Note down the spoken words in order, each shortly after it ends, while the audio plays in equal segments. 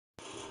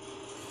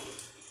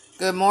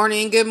Good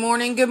morning, good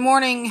morning, good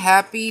morning.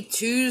 Happy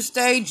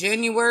Tuesday,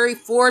 January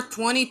 4th,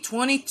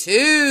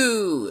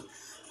 2022.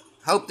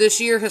 Hope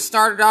this year has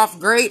started off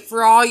great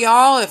for all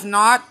y'all. If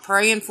not,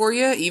 praying for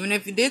you. Even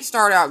if you did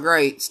start out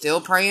great, still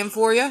praying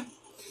for you.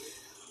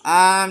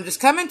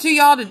 Just coming to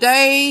y'all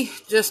today,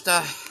 just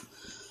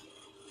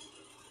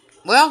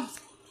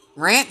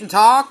rant and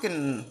talk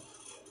and,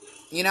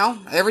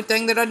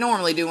 everything that I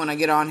normally do when I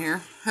get on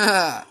here.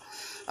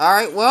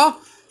 Alright,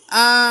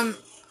 a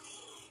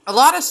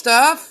lot of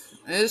stuff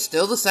is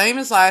still the same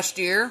as last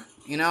year.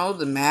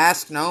 The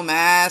mask, no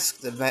mask,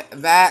 the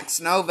vax,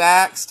 no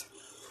vaxxed.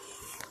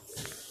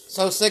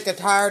 So sick and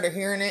tired of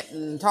hearing it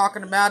and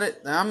talking about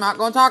it. I'm not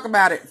going to talk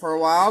about it for a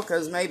while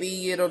because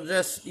maybe it'll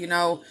just,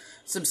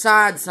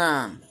 subside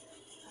some.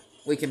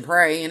 We can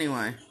pray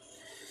anyway.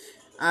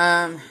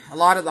 A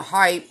lot of the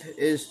hype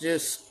is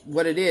just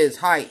what it is,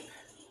 hype.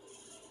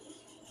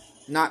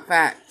 Not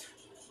fact.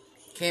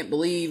 Can't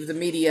believe the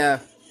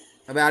media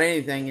about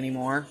anything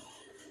anymore.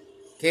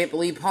 Can't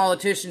believe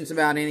politicians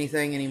about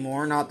anything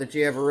anymore. Not that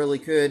you ever really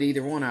could,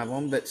 either one of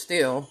them, but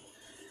still.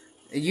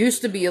 It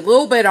used to be a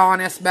little bit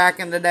honest back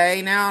in the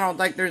day. Now I don't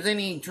think there's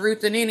any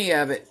truth in any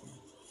of it.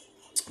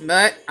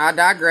 But I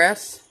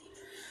digress.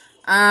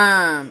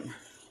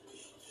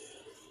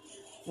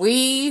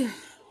 We,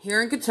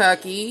 here in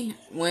Kentucky,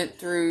 went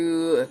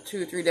through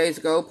 2 or 3 days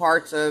ago,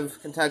 parts of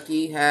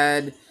Kentucky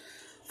had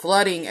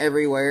flooding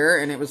everywhere,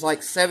 and it was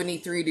like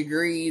 73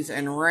 degrees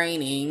and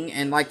raining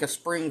and like a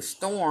spring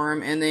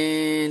storm, and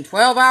then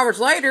 12 hours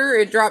later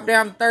it dropped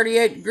down to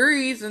 38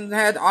 degrees and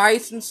had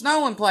ice and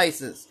snow in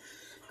places.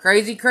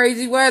 Crazy,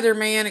 crazy weather,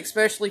 man,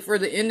 especially for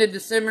the end of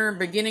December and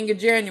beginning of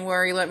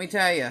January, let me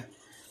tell you.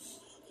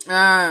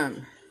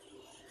 The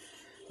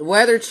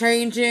weather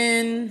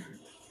changing,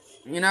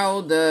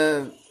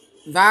 the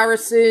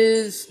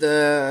viruses,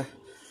 the,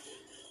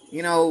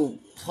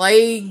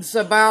 plagues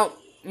about,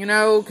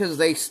 because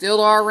they still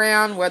are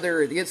around,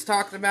 whether it gets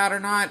talked about or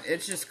not.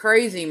 It's just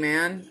crazy,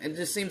 man. It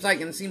just seems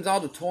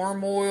all the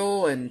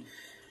turmoil and,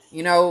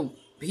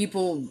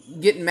 people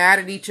getting mad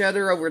at each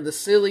other over the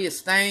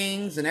silliest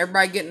things and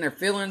everybody getting their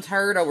feelings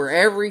hurt over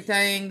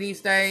everything these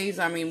days.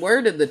 I mean,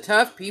 where did the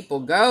tough people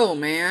go,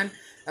 man?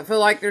 I feel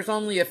like there's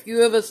only a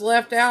few of us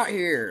left out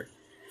here.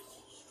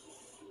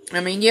 I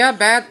mean, yeah,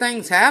 bad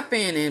things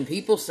happen and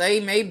people say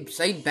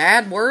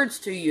bad words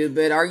to you,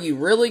 but are you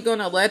really going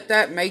to let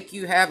that make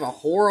you have a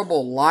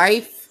horrible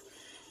life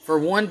for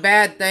one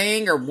bad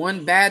thing or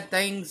one bad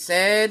thing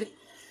said?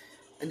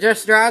 It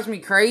just drives me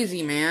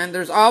crazy, man.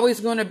 There's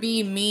always going to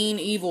be mean,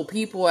 evil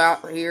people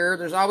out here.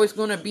 There's always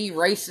going to be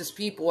racist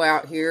people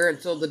out here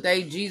until the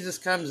day Jesus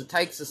comes and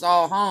takes us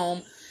all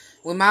home.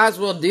 We might as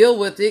well deal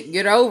with it,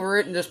 get over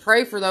it, and just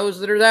pray for those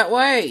that are that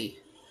way.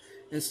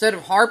 Instead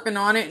of harping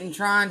on it and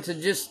trying to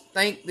just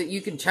think that you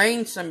can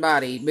change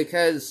somebody.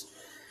 Because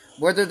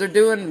whether they're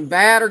doing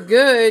bad or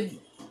good,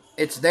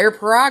 it's their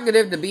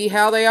prerogative to be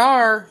how they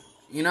are.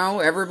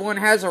 Everyone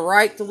has a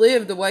right to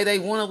live the way they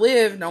want to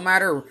live, no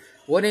matter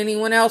what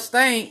anyone else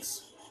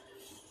thinks.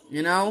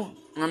 We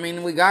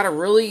got to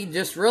really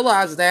just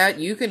realize that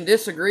you can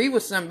disagree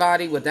with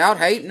somebody without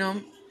hating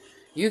them.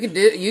 You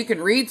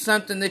can read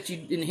something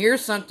and hear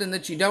something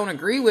that you don't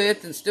agree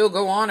with and still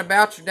go on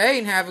about your day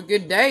and have a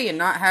good day and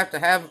not have to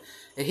have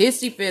a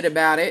hissy fit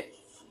about it.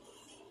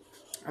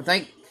 I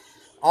think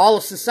all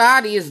of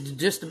society is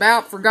just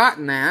about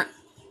forgotten that.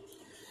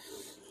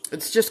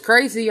 It's just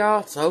crazy,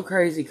 y'all. So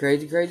crazy,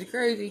 crazy, crazy,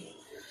 crazy.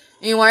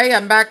 Anyway,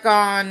 I'm back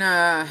on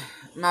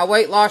my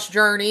weight loss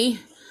journey.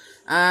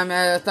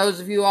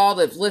 Those of you all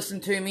that have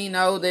listened to me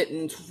know that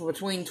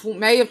between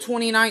May of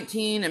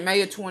 2019 and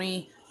May of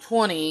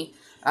 2020,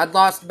 I'd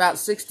lost about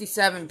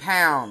 67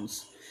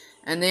 pounds.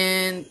 And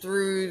then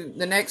through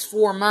the next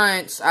 4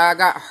 months, I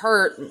got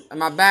hurt.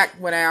 My back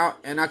went out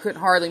and I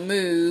couldn't hardly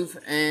move.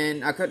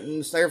 And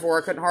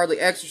therefore I couldn't hardly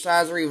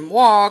exercise or even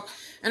walk.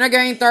 And I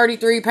gained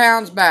 33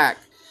 pounds back.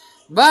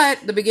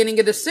 But the beginning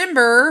of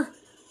December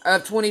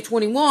of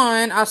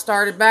 2021, I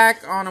started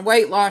back on a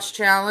weight loss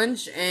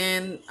challenge.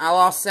 And I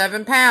lost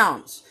 7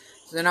 pounds.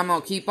 So then I'm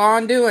going to keep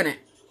on doing it.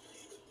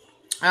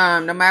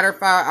 No matter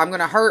if I'm going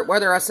to hurt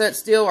whether I sit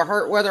still or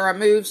hurt whether I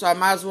move, so I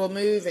might as well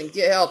move and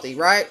get healthy,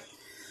 right?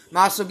 I'm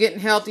also getting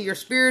healthier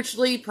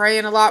spiritually,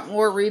 praying a lot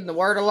more, reading the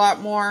Word a lot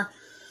more.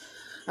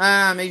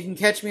 You can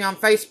catch me on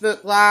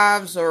Facebook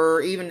Lives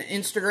or even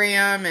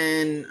Instagram,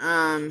 and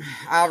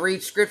I'll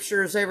read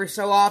scriptures every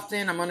so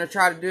often. I'm going to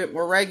try to do it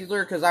more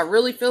regular because I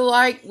really feel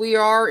like we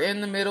are in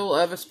the middle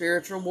of a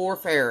spiritual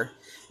warfare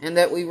and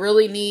that we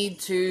really need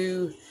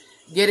to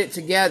get it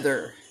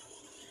together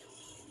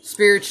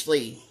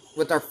spiritually.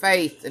 With our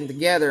faith and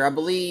together. I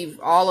believe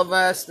all of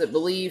us that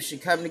believe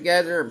should come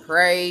together and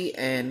pray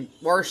and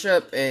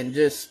worship and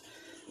just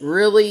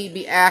really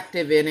be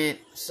active in it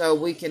so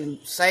we can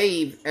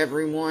save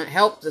everyone,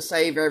 help to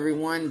save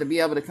everyone to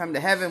be able to come to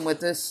heaven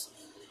with us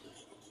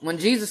when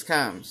Jesus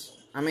comes.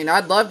 I mean,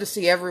 I'd love to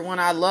see everyone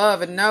I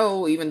love and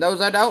know, even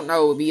those I don't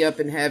know, be up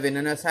in heaven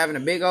and us having a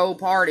big old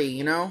party,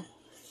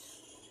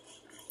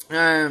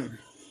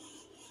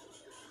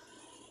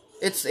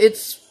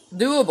 It's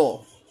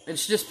doable.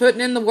 It's just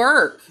putting in the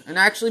work and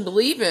actually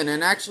believing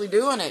and actually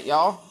doing it,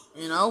 y'all.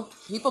 You know,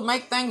 people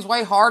make things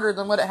way harder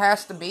than what it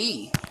has to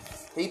be.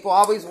 People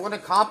always want to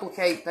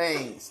complicate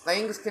things.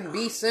 Things can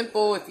be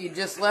simple if you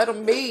just let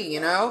them be, you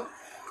know.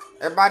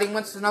 Everybody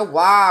wants to know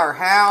why or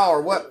how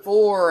or what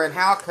for and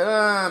how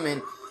come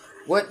and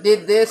what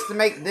did this to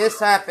make this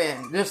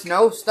happen. Just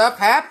know stuff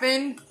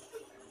happened.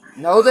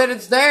 Know that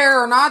it's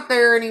there or not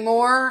there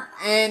anymore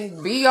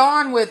and be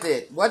on with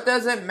it. What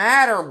does it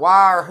matter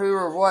why or who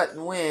or what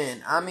and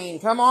when? I mean,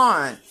 come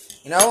on.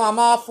 You know, I'm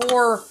all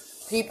for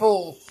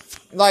people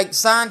like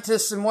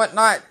scientists and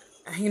whatnot,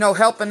 you know,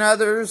 helping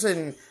others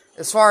and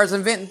as far as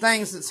inventing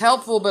things that's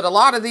helpful, but a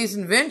lot of these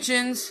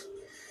inventions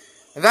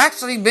have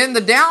actually been the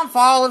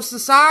downfall of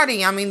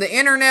society. I mean, the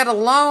internet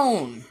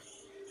alone.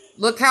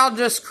 Look how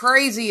just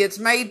crazy it's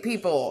made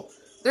people.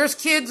 There's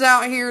kids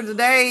out here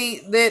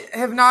today that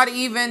have not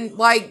even,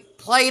 like,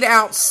 played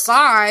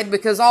outside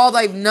because all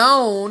they've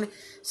known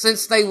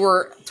since they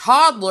were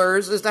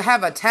toddlers is to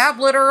have a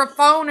tablet or a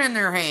phone in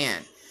their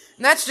hand.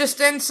 And that's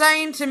just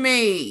insane to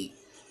me.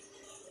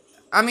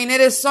 I mean,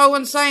 it is so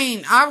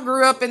insane. I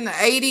grew up in the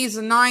 80s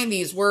and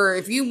 90s where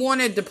if you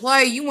wanted to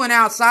play, you went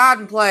outside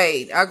and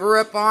played. I grew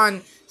up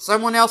on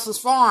someone else's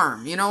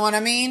farm. You know what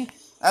I mean?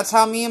 That's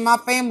how me and my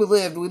family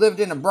lived. We lived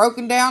in a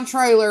broken down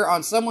trailer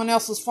on someone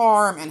else's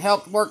farm and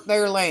helped work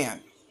their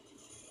land.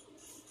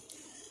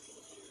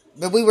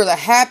 But we were the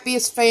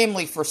happiest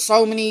family for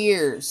so many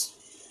years.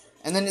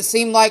 And then it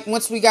seemed like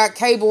once we got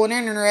cable and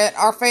internet,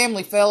 our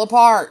family fell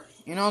apart.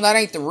 You know, that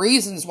ain't the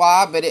reasons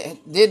why, but it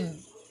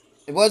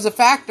was a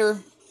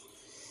factor.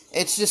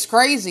 It's just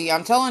crazy.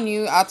 I'm telling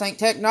you, I think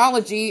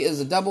technology is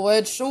a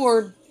double-edged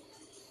sword.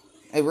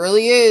 It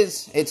really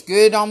is. It's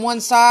good on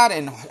one side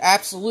and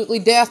absolutely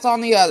death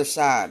on the other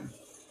side.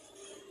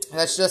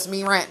 That's just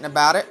me ranting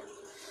about it.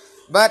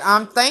 But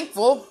I'm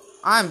thankful.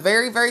 I'm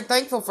very, very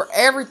thankful for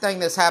everything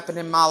that's happened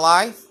in my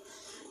life.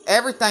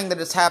 Everything that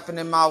has happened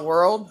in my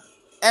world.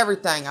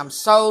 Everything. I'm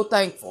so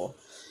thankful.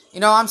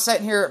 You know, I'm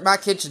sitting here at my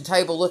kitchen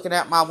table looking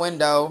out my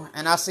window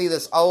and I see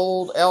this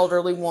old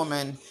elderly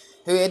woman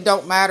who, it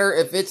don't matter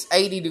if it's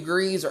 80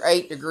 degrees or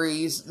 8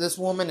 degrees, this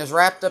woman is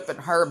wrapped up in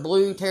her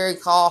blue terry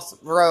cloth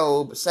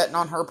robe, sitting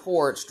on her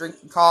porch,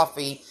 drinking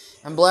coffee,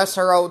 and bless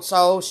her old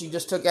soul, she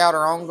just took out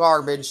her own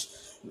garbage,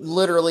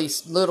 literally,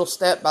 little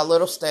step by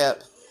little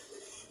step.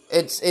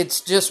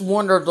 It's just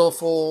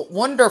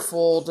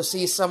wonderful to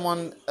see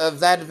someone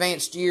of that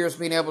advanced years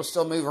being able to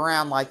still move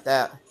around like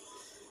that.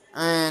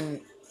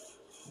 And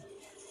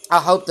I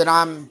hope that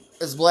I'm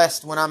as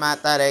blessed when I'm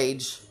at that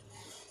age.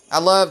 I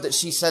love that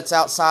she sits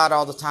outside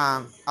all the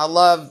time. I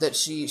love that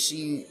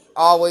she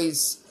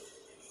always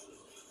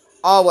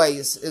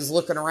is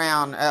looking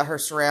around at her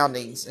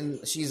surroundings.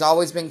 And she's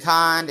always been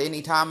kind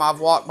anytime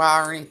I've walked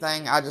by or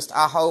anything. I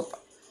hope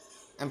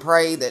and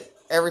pray that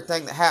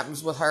everything that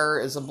happens with her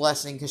is a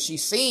blessing. Because she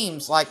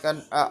seems like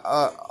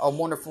a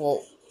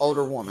wonderful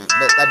older woman.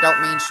 But that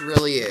don't mean she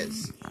really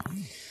is.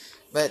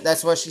 But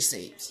that's what she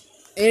seems.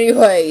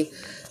 Anyway,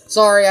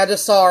 sorry, I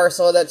just saw her,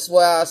 so that's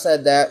why I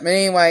said that. But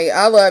anyway,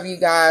 I love you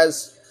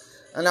guys,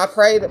 and I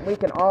pray that we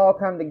can all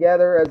come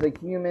together as a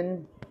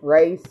human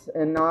race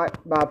and not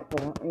by,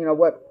 you know,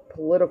 what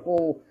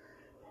political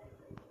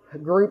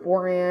group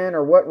we're in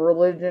or what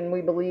religion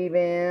we believe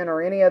in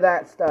or any of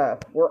that stuff.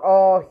 We're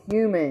all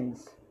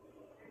humans.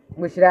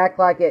 We should act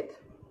like it.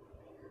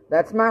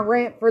 That's my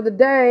rant for the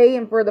day,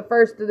 and for the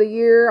first of the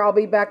year, I'll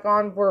be back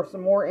on for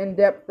some more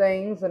in-depth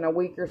things in a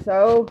week or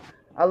so.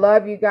 I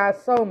love you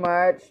guys so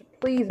much.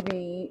 Please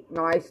be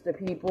nice to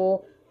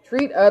people.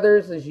 Treat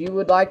others as you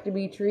would like to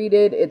be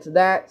treated. It's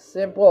that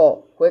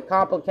simple. Quit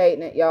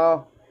complicating it,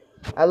 y'all.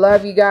 I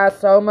love you guys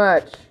so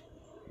much.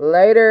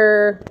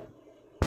 Later.